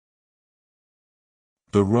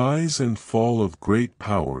The Rise and Fall of Great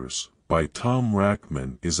Powers, by Tom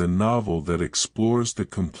Rachman, is a novel that explores the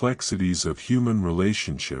complexities of human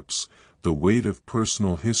relationships, the weight of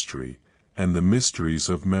personal history, and the mysteries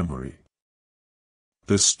of memory.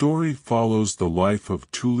 The story follows the life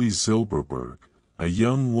of Tooly Zylberberg, a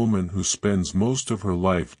young woman who spends most of her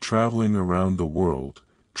life traveling around the world,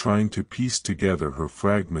 trying to piece together her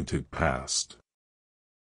fragmented past.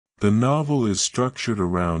 The novel is structured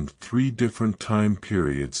around 3 different time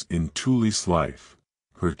periods in Tooly's life: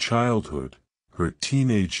 her childhood, her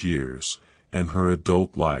teenage years, and her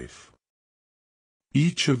adult life.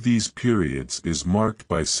 Each of these periods is marked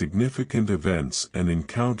by significant events and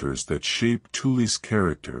encounters that shape Tooly's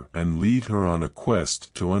character and lead her on a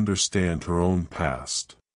quest to understand her own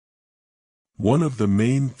past. One of the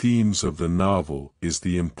main themes of the novel is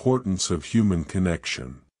the importance of human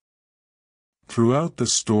connection. Throughout the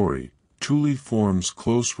story, Tooly forms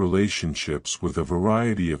close relationships with a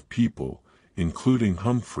variety of people, including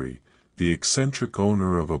Humphrey, the eccentric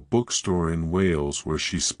owner of a bookstore in Wales where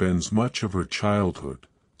she spends much of her childhood,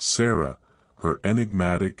 Sarah, her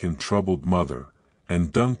enigmatic and troubled mother,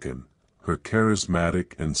 and Duncan, her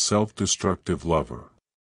charismatic and self-destructive lover.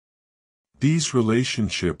 These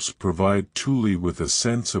relationships provide Tooly with a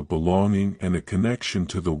sense of belonging and a connection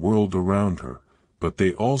to the world around her, but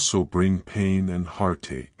they also bring pain and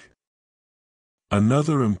heartache.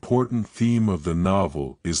 Another important theme of the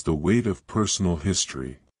novel is the weight of personal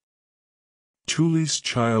history. Tooly's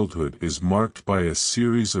childhood is marked by a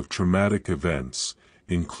series of traumatic events,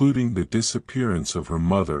 including the disappearance of her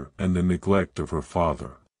mother and the neglect of her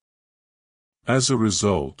father. As a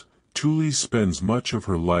result, Tooly spends much of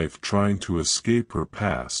her life trying to escape her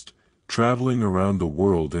past, traveling around the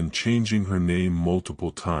world and changing her name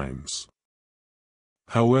multiple times.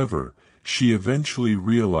 However, she eventually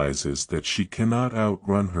realizes that she cannot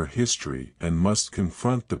outrun her history and must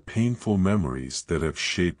confront the painful memories that have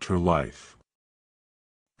shaped her life.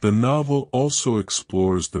 The novel also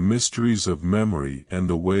explores the mysteries of memory and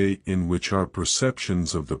the way in which our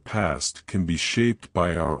perceptions of the past can be shaped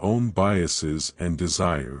by our own biases and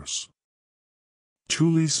desires.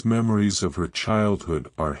 Tooly's memories of her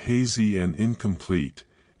childhood are hazy and incomplete,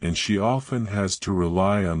 and she often has to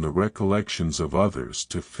rely on the recollections of others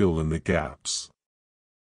to fill in the gaps.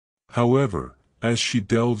 However, as she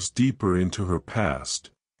delves deeper into her past,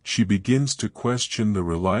 she begins to question the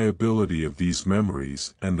reliability of these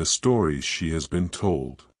memories and the stories she has been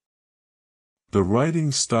told. The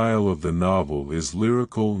writing style of the novel is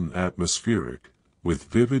lyrical and atmospheric, with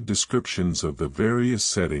vivid descriptions of the various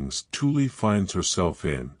settings Tooly finds herself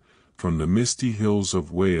in, from the misty hills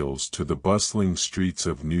of Wales to the bustling streets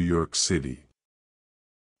of New York City.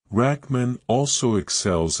 Rachman also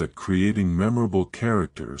excels at creating memorable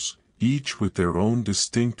characters, each with their own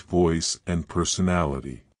distinct voice and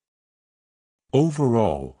personality.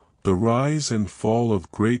 Overall, The Rise and Fall of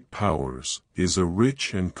Great Powers is a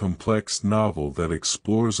rich and complex novel that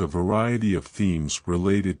explores a variety of themes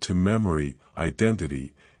related to memory,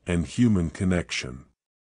 identity, and human connection.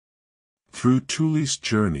 Through Tooly's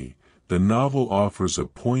journey, the novel offers a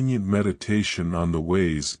poignant meditation on the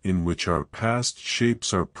ways in which our past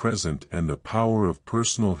shapes our present and the power of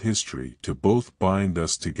personal history to both bind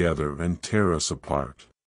us together and tear us apart.